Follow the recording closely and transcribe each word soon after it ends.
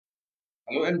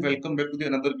Hello and welcome back to the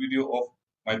another video of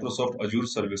Microsoft Azure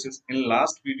services. In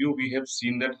last video, we have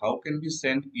seen that how can we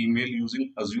send email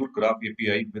using Azure Graph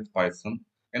API with Python,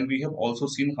 and we have also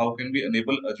seen how can we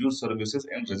enable Azure services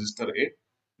and register a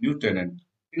new tenant.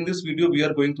 In this video, we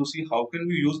are going to see how can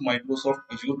we use Microsoft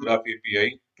Azure Graph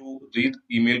API to read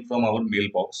email from our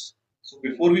mailbox. So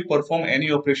before we perform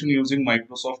any operation using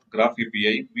Microsoft Graph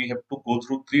API, we have to go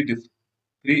through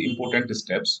three important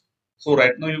steps. So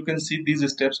right now you can see these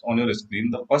steps on your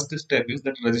screen. The first step is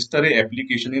that register a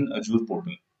application in Azure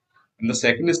portal. And the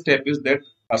second step is that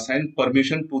assign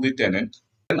permission to the tenant.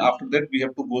 Then after that we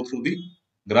have to go through the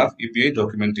Graph API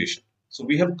documentation. So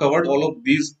we have covered all of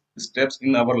these steps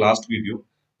in our last video.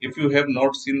 If you have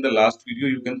not seen the last video,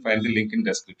 you can find the link in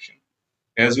description.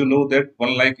 As you know that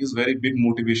one like is very big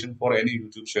motivation for any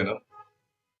YouTube channel.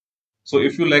 So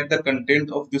if you like the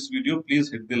content of this video,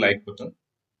 please hit the like button.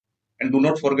 And do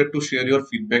not forget to share your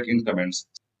feedback in comments.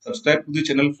 Subscribe to the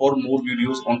channel for more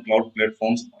videos on cloud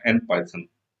platforms and Python.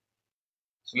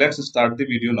 So let's start the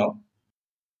video now.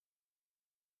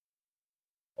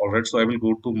 Alright, so I will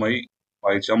go to my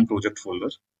PyCharm project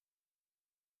folder.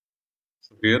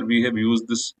 So here we have used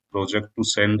this project to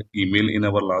send email in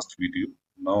our last video.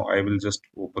 Now I will just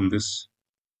open this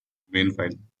main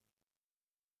file.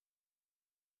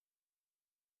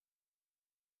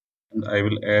 And I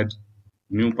will add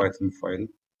new Python file,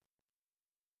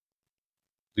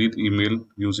 read email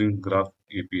using Graph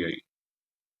API.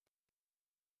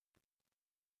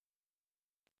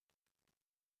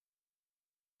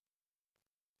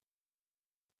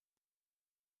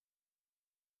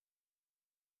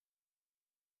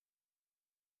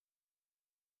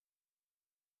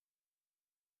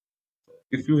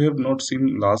 If you have not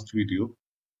seen last video,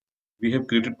 we have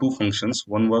created two functions.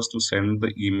 One was to send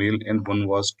the email and one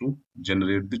was to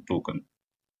generate the token.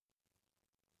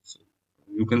 So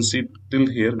you can see till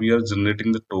here we are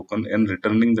generating the token and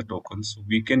returning the token. So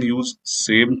we can use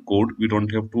same code. We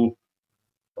don't have to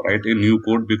write a new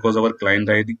code because our client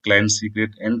ID, client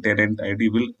secret and tenant ID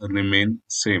will remain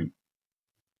same.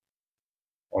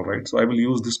 Alright, so I will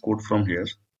use this code from here.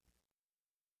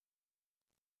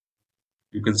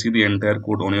 You can see the entire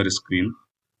code on your screen.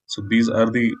 So these are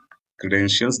the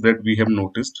credentials that we have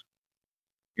noticed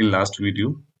in last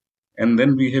video, and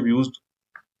then we have used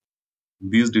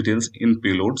these details in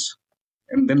payloads,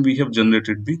 and then we have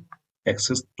generated the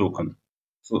access token.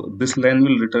 So this line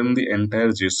will return the entire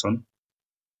JSON,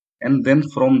 and then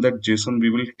from that JSON we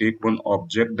will take one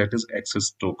object, that is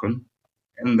access token,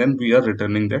 and then we are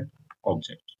returning that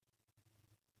object.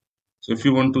 So if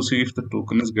you want to see if the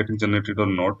token is getting generated or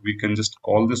not, we can just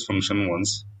call this function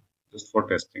once just for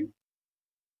testing.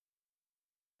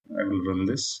 I will run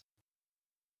this.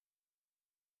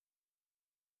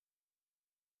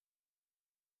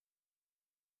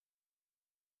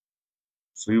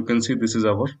 So you can see this is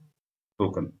our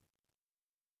token.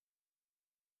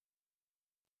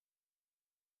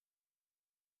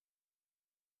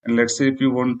 And let's say if you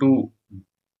want to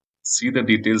see the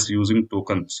details using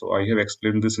token. So I have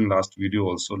explained this in last video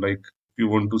also, like if you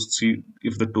want to see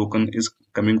if the token is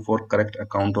coming for correct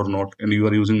account or not and you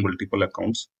are using multiple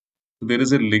accounts. So there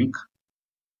is a link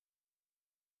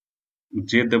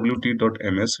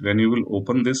jwt.ms. When you will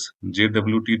open this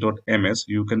jwt.ms,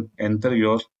 you can enter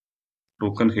your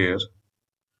token here,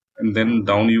 and then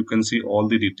down you can see all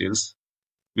the details,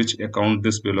 which account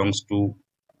this belongs to,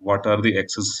 what are the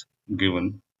access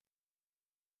given.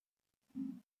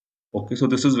 Okay, so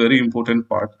this is very important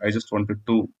part. I just wanted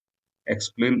to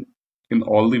explain in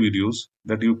all the videos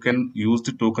that you can use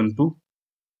the token to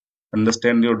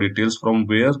understand your details from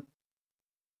where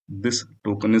this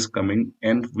token is coming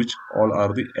and which all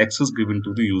are the access given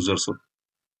to the user. So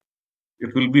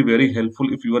it will be very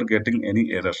helpful if you are getting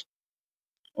any error.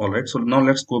 Alright, so now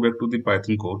let's go back to the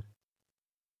Python code.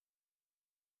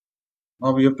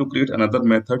 Now we have to create another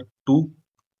method to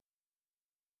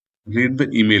read the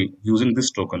email using this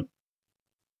token.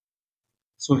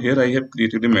 So here I have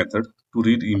created a method to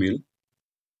read email,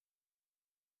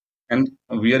 and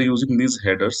we are using these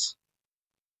headers.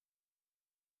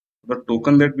 The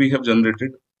token that we have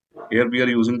generated, here we are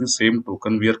using the same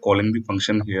token. We are calling the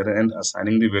function here and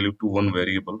assigning the value to one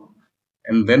variable,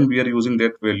 and then we are using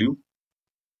that value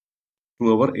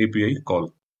to our API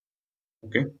call.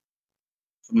 Okay.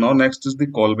 So now next is the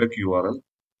callback URL.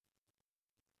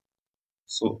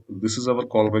 So this is our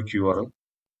callback URL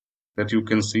that you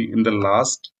can see in the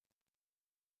last.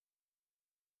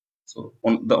 So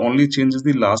the only change is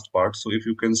the last part. So if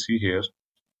you can see here,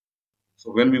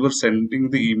 so when we were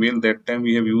sending the email, that time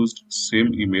we have used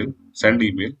same email, send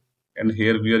email, and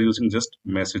here we are using just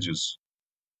messages.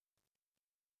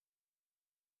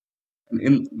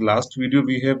 In last video,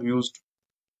 we have used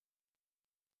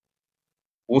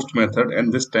post method,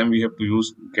 and this time we have to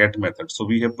use get method. So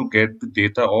we have to get the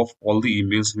data of all the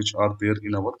emails which are there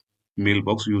in our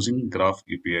mailbox using Graph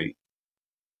API.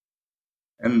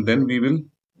 And then we will,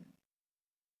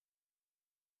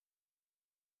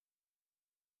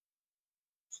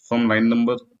 from line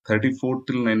number 34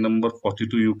 till line number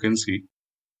 42, you can see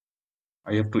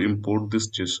I have to import this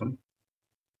JSON.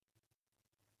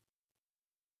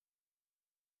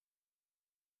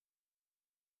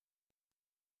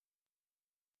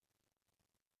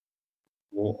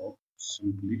 Go up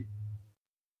simply.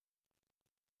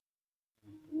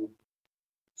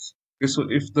 Okay, so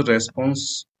if the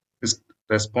response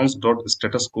dot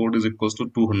status code is equals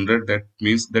to 200, that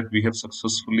means that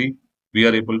we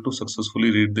are able to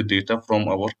successfully read the data from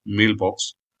our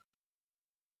mailbox,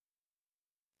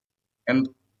 and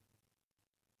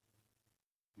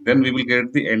then we will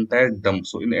get the entire dump.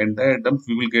 So in the entire dump,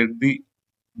 we will get the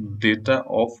data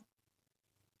of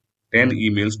 10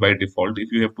 emails by default.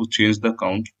 If you have to change the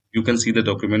count, you can see the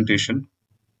documentation.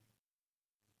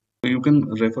 So you can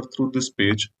refer through this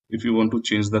page if you want to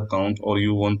change the count, or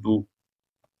you want to.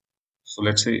 So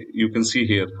let's say you can see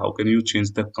here how can you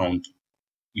change the count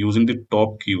using the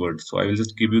top keyword. So I will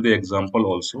just give you the example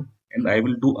also, and I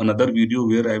will do another video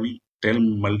where I will tell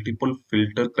multiple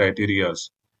filter criterias,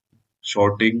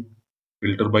 sorting,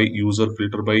 filter by user,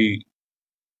 filter by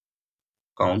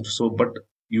count. So but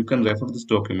you can refer this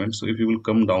document. So if you will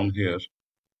come down here,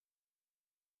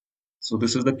 so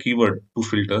this is the keyword to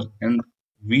filter, and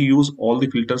we use all the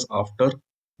filters after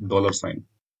dollar sign.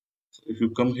 So if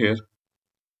you come here,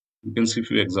 you can see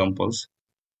few examples.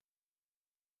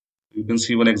 You can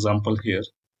see one example here.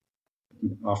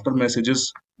 After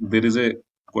messages, there is a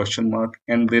question mark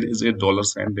and there is a dollar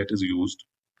sign that is used,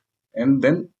 and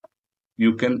then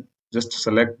you can just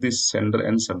select this sender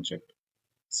and subject.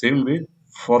 Same way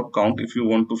for count, if you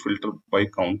want to filter by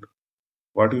count,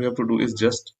 what you have to do is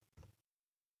just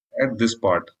add this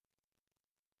part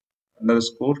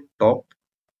underscore top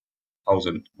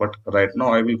 1000. But right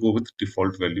now I will go with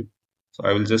default value, so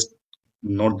I will just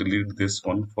not delete this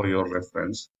one for your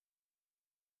reference.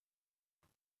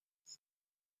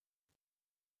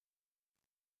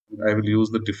 I will use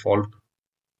the default.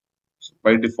 So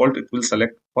by default it will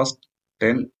select first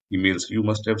 10 emails you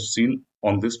must have seen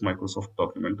on this Microsoft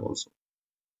document also.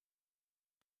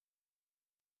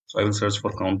 So I will search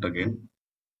for count again.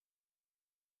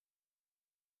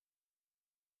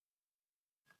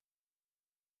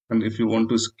 And if you want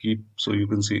to skip, so you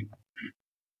can see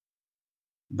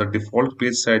the default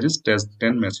page size is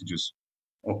 10 messages.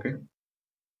 Okay.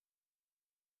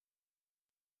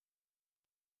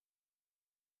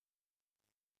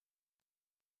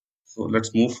 So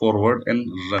let's move forward and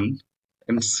run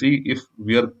and see if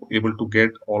we are able to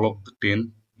get all of the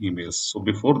 10 emails. So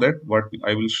before that, what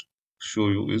I will show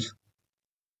you is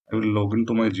I will log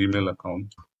into my Gmail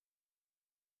account.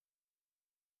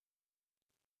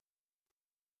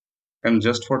 And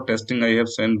just for testing, I have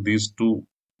sent these two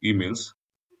emails,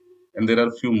 and there are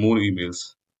a few more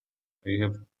emails.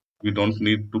 We don't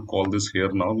need to call this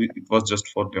here now. It was just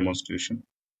for demonstration,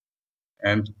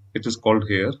 and it is called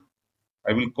here.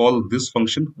 I will call this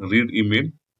function read email,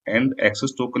 and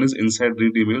access token is inside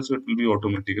read email, so it will be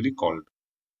automatically called.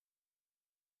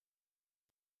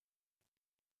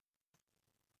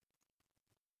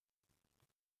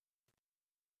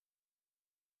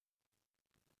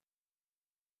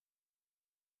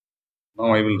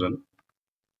 Now I will run.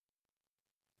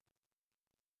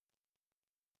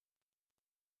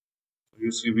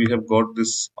 You see, we have got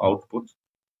this output.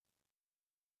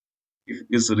 If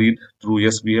is read true,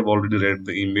 yes, we have already read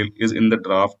the email. Is in the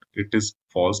draft, it is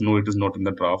false. No, it is not in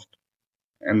the draft.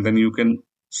 And then you can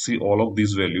see all of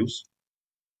these values.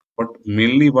 But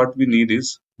mainly what we need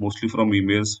is mostly from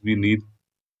emails, we need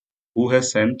who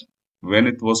has sent, when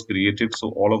it was created. So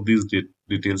all of these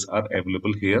details are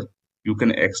available here. You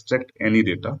can extract any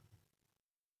data,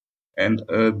 and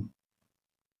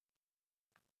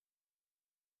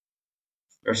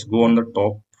let's go on the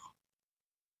top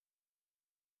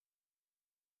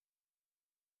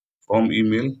from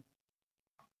email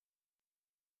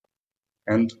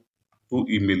and to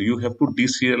email. You have to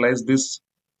deserialize this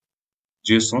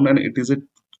JSON, and it is a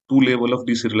two level of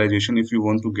deserialization if you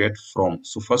want to get from.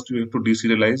 So first you have to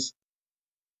deserialize,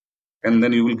 and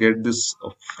then you will get this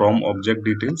from object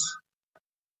details.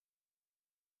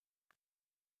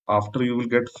 After you will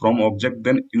get from object,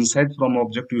 then inside from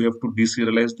object you have to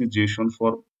deserialize the JSON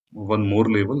for one more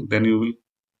level. Then you will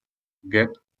get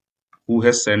who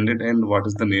has sent it and what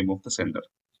is the name of the sender.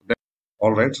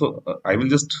 All right, so I will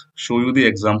just show you the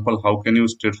example. How can you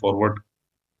straightforward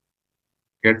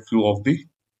get few of the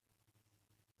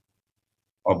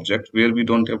object where we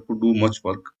don't have to do much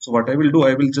work. So what I will do,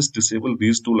 I will just disable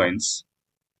these two lines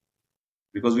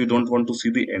because we don't want to see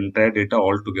the entire data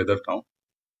all together now.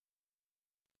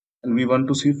 And we want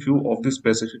to see few of the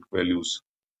specific values.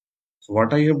 So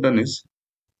what I have done is,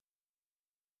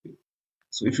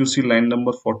 so if you see line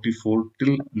number 44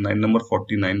 till line number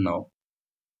 49 now,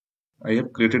 I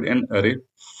have created an array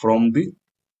from the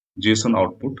JSON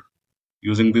output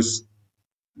using this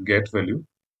get value.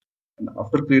 And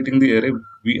after creating the array,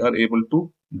 we are able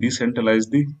to decentralize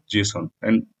the JSON.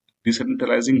 And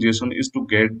decentralizing JSON is to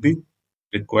get the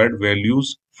required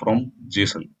values from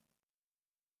JSON.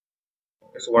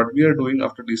 So what we are doing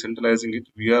after decentralizing it,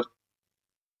 we are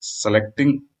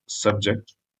selecting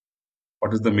subject.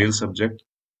 What is the mail subject?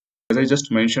 As I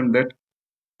just mentioned that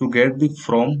to get the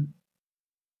from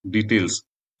details,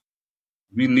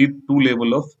 we need two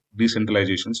level of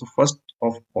decentralization. So first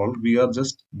of all, we are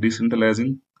just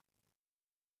decentralizing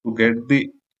to get the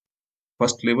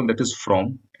first level, that is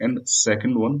from, and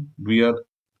second one we are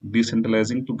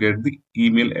decentralizing to get the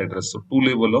email address. So two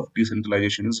level of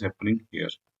decentralization is happening here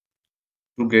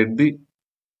to get the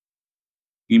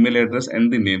email address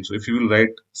and the name. So if you will write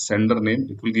sender name,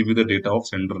 it will give you the data of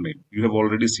sender name. You have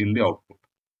already seen the output.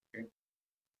 Okay.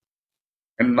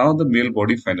 And now the mail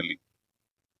body finally.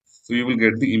 So you will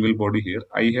get the email body here.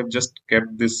 I have just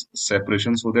kept this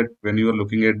separation so that when you are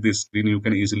looking at this screen, you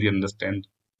can easily understand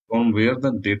from where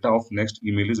the data of next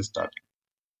email is starting.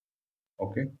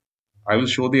 Okay. I will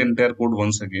show the entire code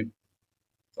once again.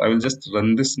 So I will just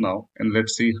run this now and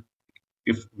let's see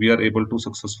if we are able to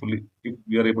successfully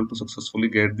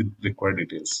get the required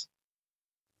details.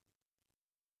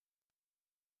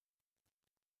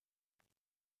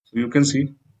 So you can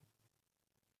see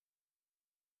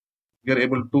we are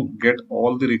able to get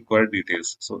all the required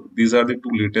details. So these are the two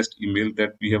latest email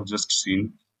that we have just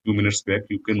seen 2 minutes back.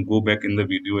 You can go back in the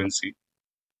video and see.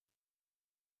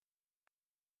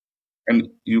 And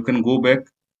you can go back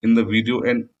in the video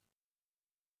and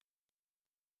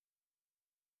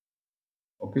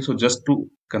okay, so just to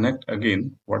connect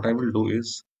again, what I will do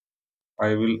is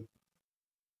I will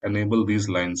enable these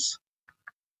lines.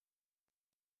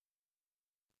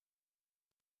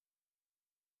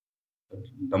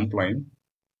 Dump line.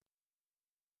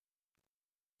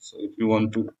 So if you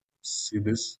want to see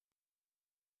this,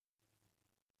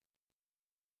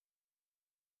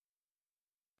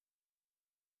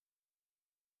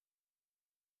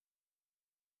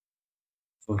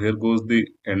 so here goes the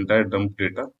entire dump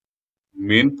data.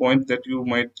 Main point that you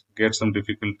might get some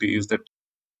difficulty is that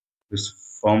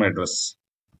this from address.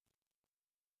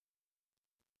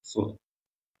 So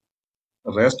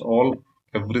rest all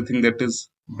everything that is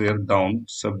there down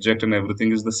subject and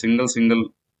everything is the single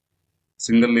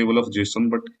level of JSON,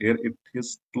 but here it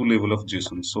is two level of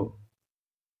JSON. So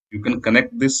you can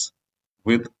connect this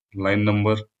with line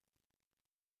number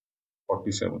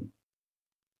 47.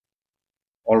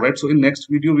 All right, so in next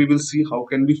video we will see how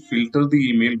can we filter the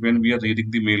email when we are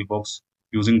reading the mailbox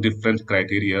using different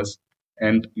criterias,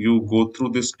 and you go through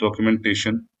this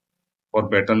documentation for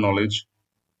better knowledge.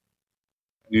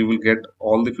 You will get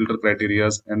all the filter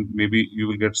criterias and maybe you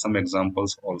will get some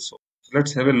examples also. So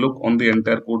let's have a look on the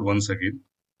entire code once again.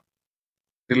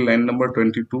 Till line number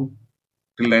 22,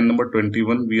 till line number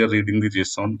 21, we are reading the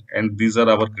JSON and these are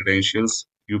our credentials.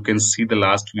 You can see the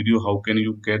last video, how can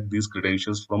you get these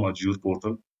credentials from Azure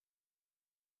portal.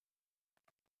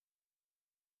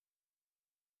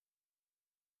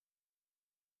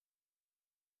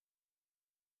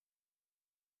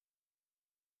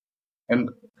 And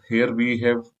here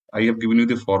I have given you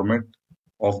the format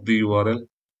of the URL.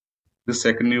 The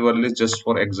second URL is just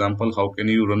for example, how can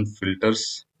you run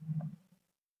filters.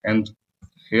 And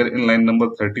here in line number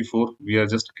 34, we are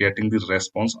just getting the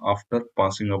response after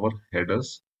passing our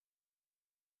headers.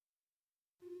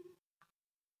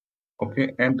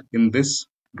 Okay, and in this,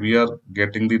 we are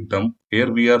getting the dump.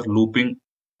 Here we are looping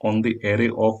on the array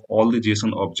of all the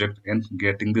JSON object and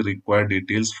getting the required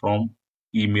details from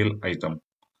email item.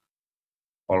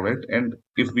 All right, and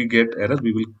if we get error,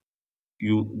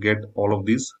 you get all of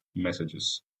these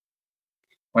messages.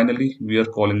 Finally, we are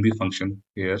calling the function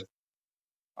here.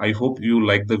 I hope you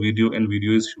like the video and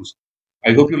video is useful.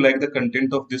 I hope you like the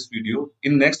content of this video.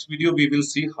 In next video, we will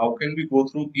see how can we go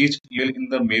through each email in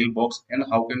the mailbox and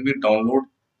how can we download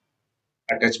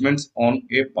attachments on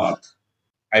a path.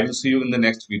 I will see you in the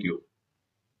next video.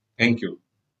 Thank you.